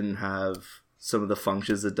because it didn't have some of the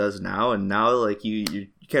functions it does now. And now, like, you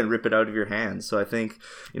can't rip it out of your hands. So I think,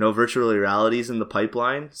 you know, virtual reality is in the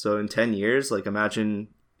pipeline. So in 10 years, like, imagine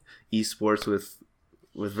esports with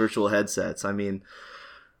virtual headsets. I mean,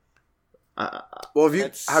 well,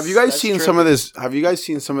 have you guys seen some of this? Have you guys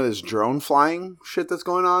seen some of this drone flying shit that's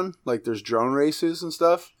going on? Like, there's drone races and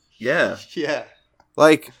stuff. yeah. Yeah.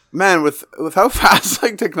 Like, man, with how fast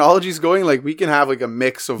like technology's going, like we can have like a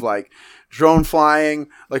mix of like drone flying,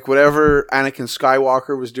 like whatever Anakin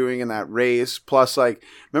Skywalker was doing in that race, plus like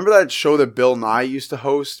remember that show that Bill Nye used to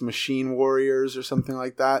host, Machine Warriors or something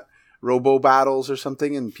like that, Robo Battles or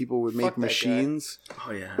something, and people would make Fuck that machines.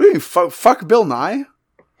 Oh yeah. What do you mean, fuck Bill Nye?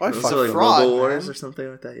 Why Was fuck? it like fraud, Robo Wars man. or something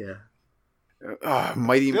like that? Yeah.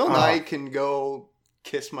 Mighty Bill Nye can go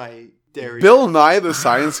kiss my Dare you. Bill Nye, the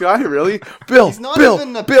science guy, really? Bill, He's not Bill,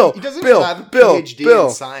 even a Bill, he doesn't Bill, even have a Bill, PhD Bill.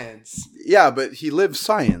 in science. Yeah, but he lives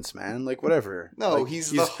science, man. Like whatever. No, Like,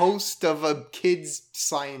 he's the host of a kids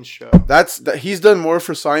science show. He's done more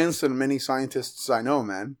for science than many scientists I know,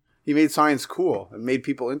 man. He made science cool and made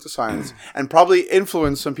people into science, and probably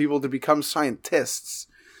influenced some people to become scientists.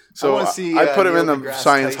 So I want to see. I put him in Neil the deGrasse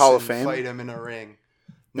Science Hall of Tyson Fame. Fight him in a ring.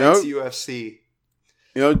 You know? Next UFC.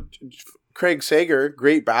 You know, Craig Sager,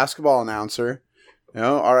 great basketball announcer. You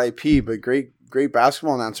know, R.I.P. But great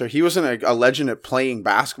basketball announcer. He wasn't a legend at playing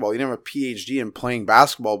basketball. He didn't have a PhD in playing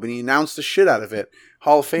basketball, but he announced the shit out of it.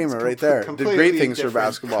 Hall of Famer right there. Did great things for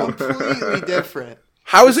basketball. Completely different.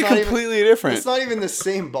 How is it It's not completely different? It's not even the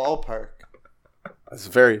same ballpark. It's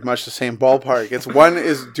very much the same ballpark. It's one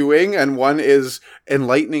is doing and one is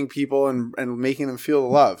enlightening people and making them feel the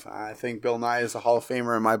love. I think Bill Nye is a Hall of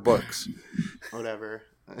Famer in my books. Whatever.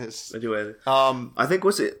 Anyway, Um, I think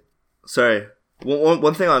sorry.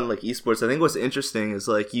 One thing on like esports, I think what's interesting is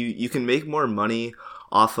like you can make more money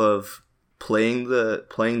off of playing the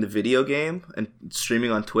video game and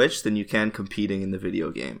streaming on Twitch than you can competing in the video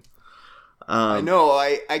game. I know.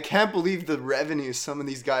 I can't believe the revenue some of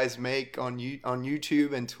these guys make on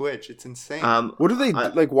YouTube and Twitch. It's insane. What do they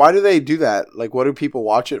like? Why do they do that? Like, what do people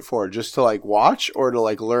watch it for? Just to like watch or to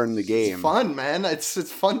like learn the game? It's fun, man.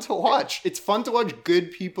 It's fun to watch. It's fun to watch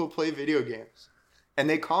good people play video games, and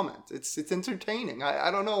they comment. It's entertaining.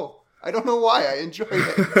 I don't know. I don't know why I enjoy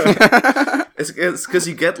it. It's because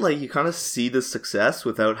you kind of see the success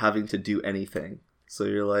without having to do anything. So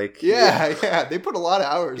you're like, yeah. They put a lot of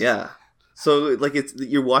hours. yeah. So like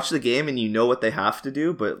you watch the game and you know what they have to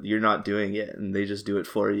do, but you're not doing it, and they just do it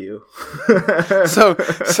for you.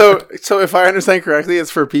 So if I understand correctly, it's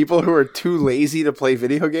for people who are too lazy to play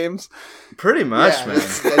video games. Pretty much, Yeah, man.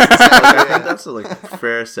 that's I think that's a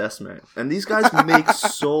fair assessment. And these guys make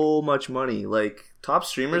so much money. Like top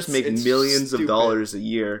streamers make It's millions of stupid. dollars a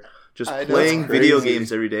year just I know, playing it's video crazy.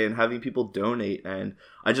 games every day and having people donate. And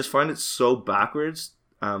I just find it so backwards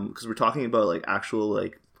because we're talking about like actual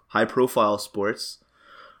like high profile sports.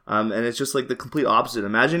 And it's just like the complete opposite.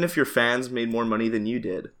 Imagine if your fans made more money than you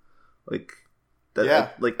did. Like that, Yeah.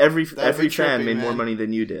 like every That'd be fan trippy, made more man. money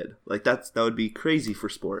than you did. Like that would be crazy for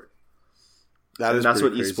sport. That's That's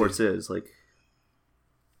what pretty crazy. esports is. Like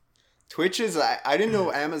Twitch is. I didn't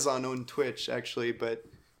know Amazon owned Twitch actually, but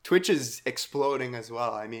Twitch is exploding as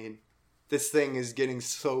well. I mean, this thing is getting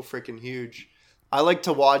so freaking huge. I like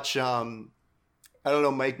to watch. I don't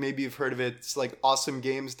know, Mike. Maybe you've heard of it. It's like Awesome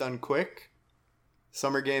Games Done Quick,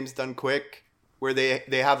 Summer Games Done Quick, where they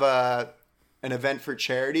have an event for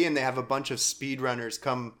charity and they have a bunch of speedrunners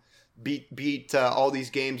come beat all these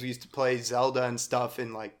games we used to play, Zelda and stuff,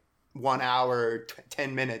 in like 1 hour or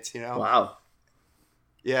 10 minutes. You know? wow.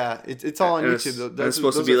 Yeah, it's all on And YouTube. and it's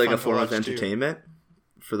supposed to be like a form of entertainment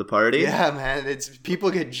for the party. Yeah, man, it's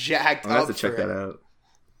people get jacked I'm gonna up. have to check for that it. out.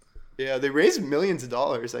 Yeah, they raised millions of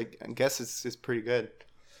dollars. I guess it's pretty good.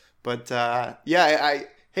 But yeah,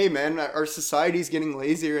 hey man, our society's getting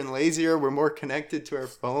lazier and lazier. We're more connected to our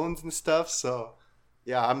phones and stuff. So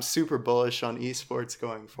yeah, I'm super bullish on esports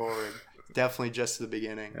going forward. Definitely just the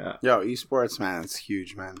beginning. Yeah. Yo, esports, man, it's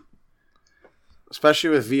huge, man. Especially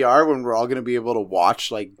with VR, when we're all going to be able to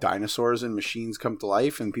watch like dinosaurs and machines come to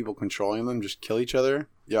life, and people controlling them just kill each other.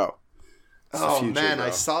 Yo, it's the Oh future, man, bro.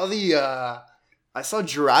 I saw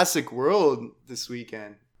Jurassic World this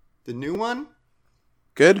weekend. The new one?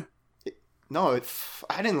 Good. No,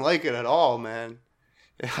 I didn't like it at all, man.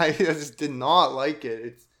 I just did not like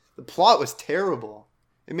it. The plot was terrible.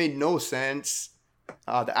 It made no sense.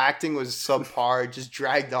 The acting was subpar. It just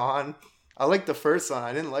dragged on. I liked the first one.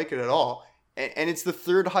 I didn't like it at all. And it's the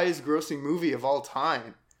third highest grossing movie of all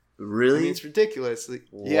time. Really? I mean, it's ridiculous. Like,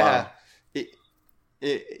 Wow.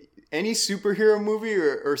 Yeah. Any superhero movie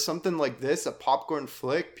or something like this, a popcorn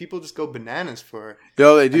flick, people just go bananas for it.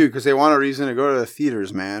 Yo, they do, because they want a reason to go to the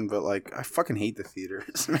theaters, man. But like, I fucking hate the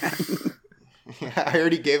theaters, man. Yeah, I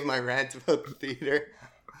already gave my rant about the theater.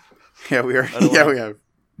 Yeah, we are. I don't Yeah, wanna- we have.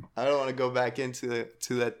 I don't want to go back into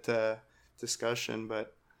that discussion,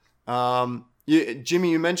 but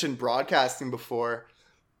Jimmy, you mentioned broadcasting before.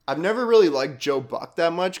 I've never really liked Joe Buck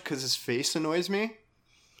that much because his face annoys me.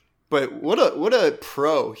 But what a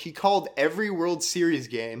pro! He called every World Series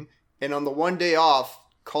game, and on the one day off,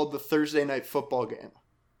 called the Thursday night football game.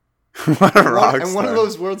 What a rock And one of star.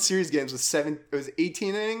 those World Series games was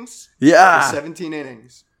 18 innings, or Yeah, 17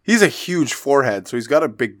 innings. he's a huge forehead, so he's got a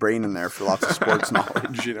big brain in there for lots of sports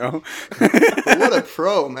knowledge. You know. But what a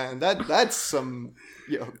pro, man! That's some,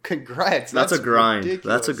 congrats. That's a grind.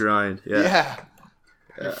 ridiculous. That's a grind. Yeah. Yeah.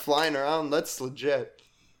 You're flying around. That's legit.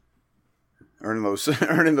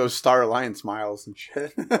 earning those Star Alliance miles and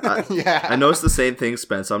shit. Yeah. I noticed the same thing,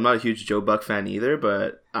 Spence. I'm not a huge Joe Buck fan either,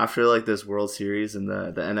 but after like this World Series and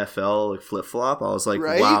the NFL like flip flop, I was like,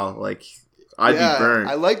 Right? wow, like I'd be burnt.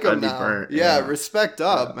 I like him I'd now. be burnt. Yeah, respect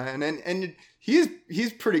up, man. And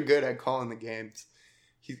he's pretty good at calling the games.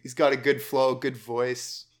 He's got a good flow, good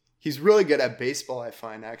voice. He's really good at baseball, I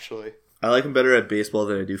find, actually. I like him better at baseball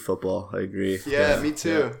than I do football. I agree. Yeah, me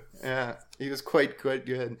too. Yeah, he was quite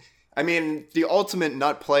good. I mean, the ultimate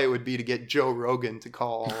nut play would be to get Joe Rogan to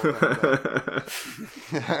call all of them.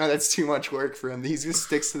 That's too much work for him. He just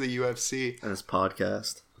sticks to the UFC. And his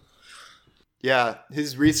podcast. Yeah,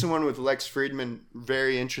 his recent one with Lex Friedman,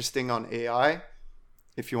 very interesting on AI,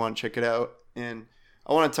 if you want to check it out. And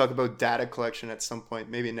I want to talk about data collection at some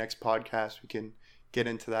point. Maybe next podcast we can get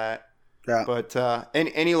into that. Yeah. But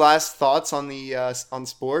any last thoughts on the on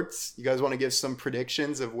sports? You guys want to give some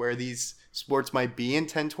predictions of where these sports might be in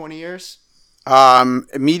 10, 20 years?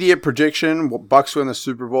 Immediate prediction: Bucks win the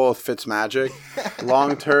Super Bowl with Fitzmagic.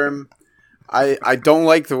 Long term, I don't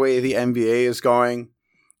like the way the NBA is going.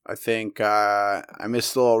 I think I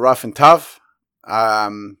missed a little rough and tough.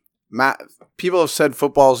 People have said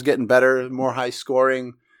football's getting better, more high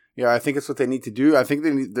scoring. Yeah, I think it's what they need to do. I think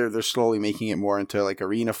they're slowly making it more into like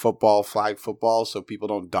arena football, flag football, so people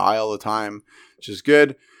don't die all the time, which is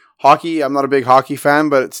good. Hockey, I'm not a big hockey fan,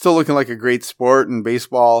 but it's still looking like a great sport. And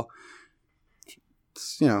baseball,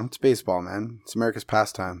 it's baseball, man. It's America's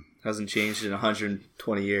pastime. Hasn't changed in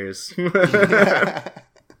 120 years.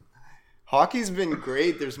 Hockey's been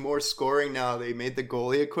great. There's more scoring now. They made the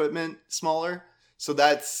goalie equipment smaller, so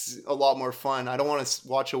that's a lot more fun. I don't want to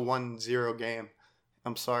watch a 1-0 game.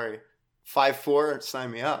 I'm sorry. 5-4, sign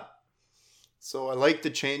me up. So I like the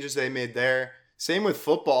changes they made there. Same with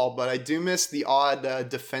football, but I do miss the odd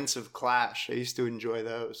defensive clash. I used to enjoy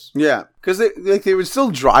those. Yeah, because they would still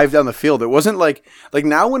drive down the field. It wasn't like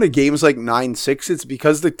now when a game's like 9-6, it's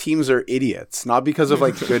because the teams are idiots, not because of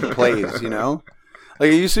like good plays. Like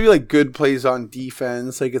it used to be like good plays on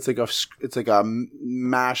defense. Like it's like a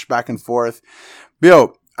mash back and forth.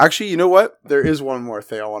 Yo, actually, you know what? There is one more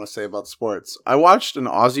thing I want to say about sports. I watched an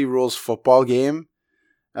Aussie Rules football game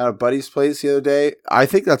at a buddy's place the other day. I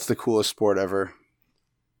think that's the coolest sport ever.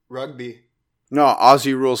 Rugby. No,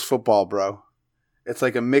 Aussie Rules football, bro. It's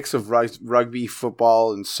like a mix of rugby,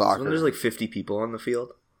 football, and soccer. So there's like 50 people on the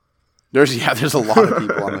field. There's a lot of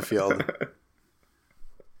people on the field.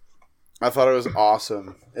 I thought it was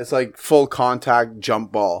awesome. It's like full contact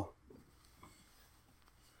jump ball.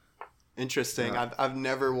 Interesting. Yeah. I've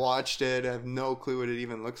never watched it. I have no clue what it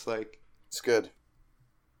even looks like. It's good.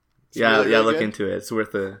 It's really look good? into it. It's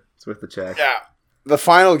worth the check. Yeah. The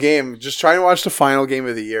final game, just trying to watch the final game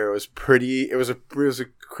of the year. It was a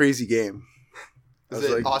crazy game. Is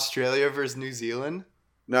it Australia versus New Zealand?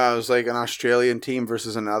 No, it was like an Australian team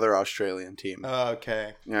versus another Australian team. Oh,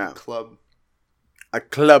 okay. Yeah. A A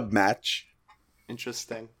club match.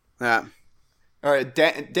 Interesting. Yeah. All right,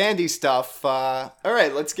 dandy stuff. All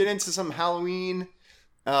right, let's get into some Halloween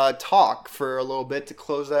talk for a little bit to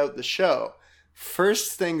close out the show.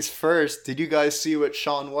 First things first, did you guys see what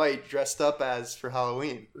Shaun White dressed up as for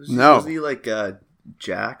Halloween? No. Was he like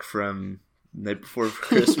Jack from Night Before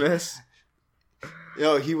Christmas?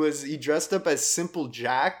 No, he dressed up as Simple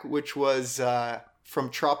Jack, which was from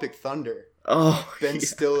Tropic Thunder. Oh, Ben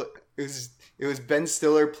Stiller. It was Ben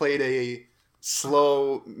Stiller played a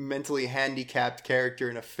slow, mentally handicapped character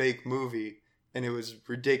in a fake movie, and it was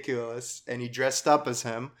ridiculous. And he dressed up as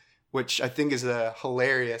him, which I think is a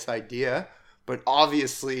hilarious idea. But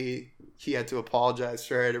obviously, he had to apologize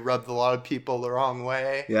for it. It rubbed a lot of people the wrong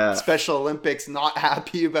way. Yeah. Special Olympics not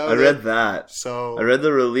happy about I it. read that. So I read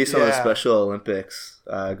the release on the yeah. Special Olympics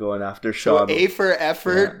going after So Shaun. A for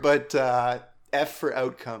effort, but F for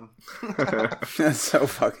outcome. That's so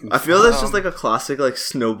fucking I feel that's just like a classic like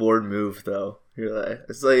snowboard move though.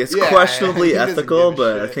 It's Yeah, questionably he doesn't ethical, give a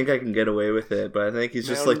but I shit. think I can get away with it. But I think he's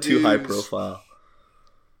just Mountain like too high Dews. profile.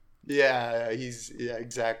 Yeah,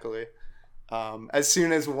 exactly. As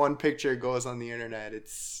soon as one picture goes on the internet,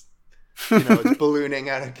 it's it's ballooning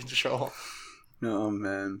out of control. Oh,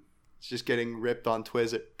 man. It's just getting ripped on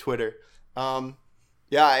Twitter.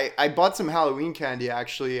 Yeah, I bought some Halloween candy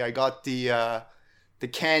actually. I got the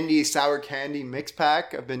sour candy mix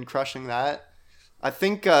pack. I've been crushing that. I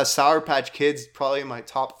think Sour Patch Kids probably my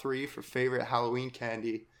top 3 for favorite Halloween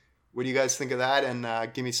candy. What do you guys think of that?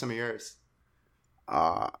 And give me some of yours.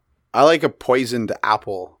 I like a poisoned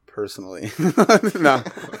apple, personally. No.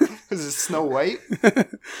 Is it Snow White?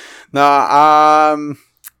 No, I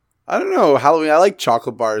don't know. Halloween, I like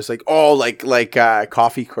chocolate bars. Like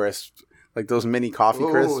coffee crisp. like those mini coffee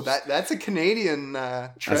Oh, crisps. that's a Canadian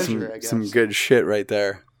That's treasure, I guess. some good shit right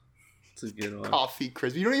there. It's a good one. Coffee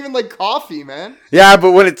crisp. You don't even like coffee, man. Yeah,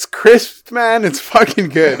 but when it's crisp, man, it's fucking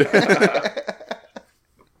good.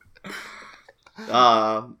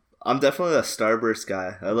 I'm definitely a Starburst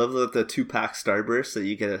guy. I love the 2-pack Starburst that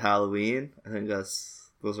you get at Halloween. I think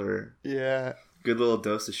those are Yeah. good little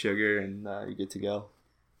dose of sugar, and you're good to go.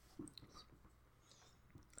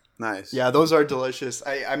 Nice. Yeah, those are delicious.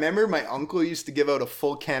 I remember my uncle used to give out a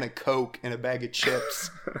full can of Coke and a bag of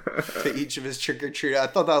chips to each of his trick-or-treat. I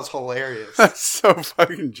thought that was hilarious. That's so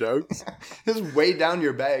fucking jokes. Just weigh down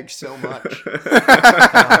your bag so much.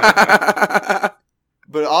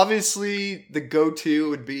 But obviously, the go-to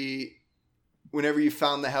would be whenever you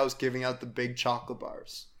found the house giving out the big chocolate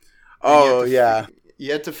bars. Oh, yeah.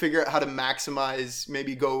 You had to figure out how to maximize,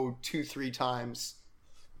 maybe go 2-3 times,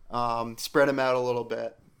 spread them out a little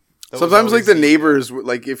bit. That was Sometimes, like, always the neighbors,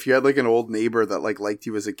 like, if you had, like, an old neighbor that, like, liked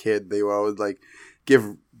you as a kid, they would, like,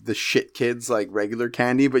 give the shit kids, like, regular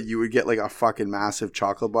candy, but you would get, like, a fucking massive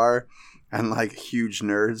chocolate bar and, like, huge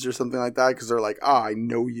nerds or something like that, because they're like, oh, I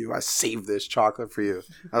know you. I saved this chocolate for you.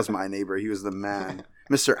 That was my neighbor. He was the man.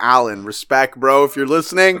 Mr. Allen, respect, bro, if you're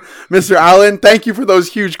listening. Mr. Allen, thank you for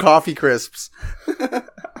those huge coffee crisps.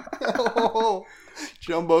 Oh,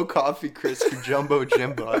 jumbo coffee crisp for Jumbo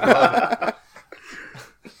Jimbo. I love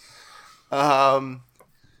it.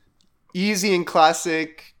 Easy and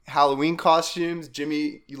classic Halloween costumes.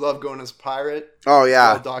 Jimmy, you love going as a pirate. Oh,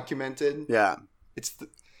 yeah. Well documented. Yeah.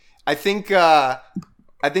 I think all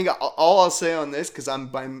I'll say on this, because I'm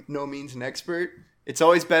by no means an expert, it's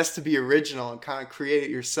always best to be original and kind of create it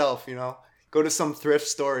yourself. You know, go to some thrift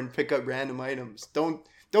store and pick up random items. Don't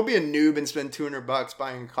be a noob and spend $200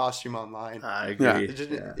 buying a costume online. I agree.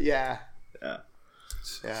 Yeah.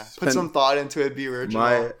 Yeah. Put some thought into it. Be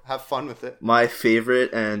original. Have fun with it. My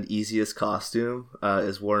favorite and easiest costume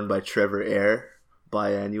is worn by Trevor Air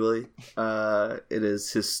biannually. It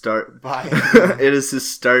is his It is his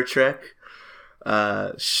Star Trek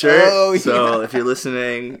shirt. Oh, so yeah. if you're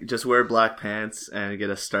listening, just wear black pants and get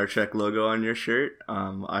a Star Trek logo on your shirt.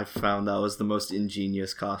 I found that was the most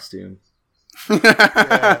ingenious costume. Yeah.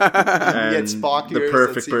 And get Spock the ears,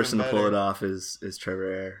 perfect that's even person to pull it better. off is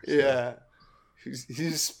Trevor Air. So. Yeah.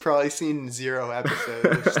 He's probably seen 0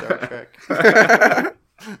 episodes of Star Trek.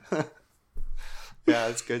 Yeah,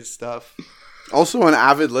 it's good stuff. Also an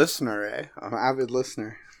avid listener, eh? I'm an avid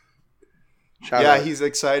listener. Shout out. He's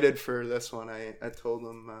excited for this one. I told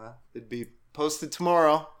him it'd be posted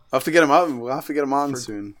tomorrow. I'll have to get him up. We'll have to get him on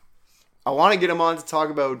soon. I want to get him on to talk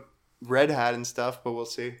about Red Hat and stuff, but we'll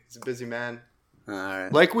see. He's a busy man. All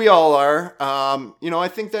right. Like we all are. I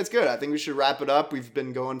think that's good. I think we should wrap it up. We've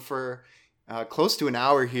been going for close to an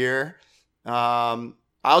hour here.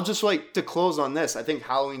 I'll just like to close on this. I think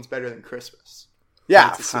Halloween's better than Christmas.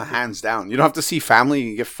 Yeah, hands down. You don't have to see family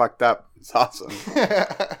and get fucked up. It's awesome.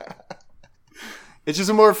 It's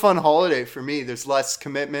just a more fun holiday for me. There's less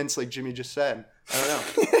commitments, like Jimmy just said. I don't know.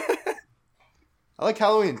 I like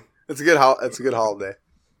Halloween. It's a good holiday.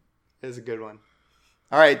 It is a good one.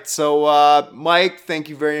 All right, so Mike, thank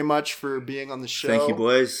you very much for being on the show. Thank you,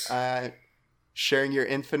 boys. Sharing your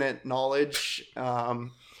infinite knowledge. It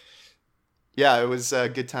was a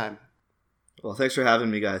good time. Well, thanks for having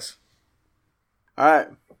me, guys. All right.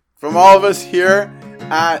 From all of us here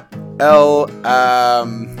at the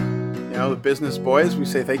Business Boys, we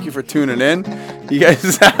say thank you for tuning in. You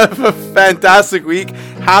guys have a fantastic week.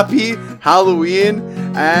 Happy Halloween,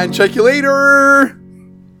 and check you later.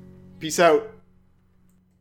 Peace out.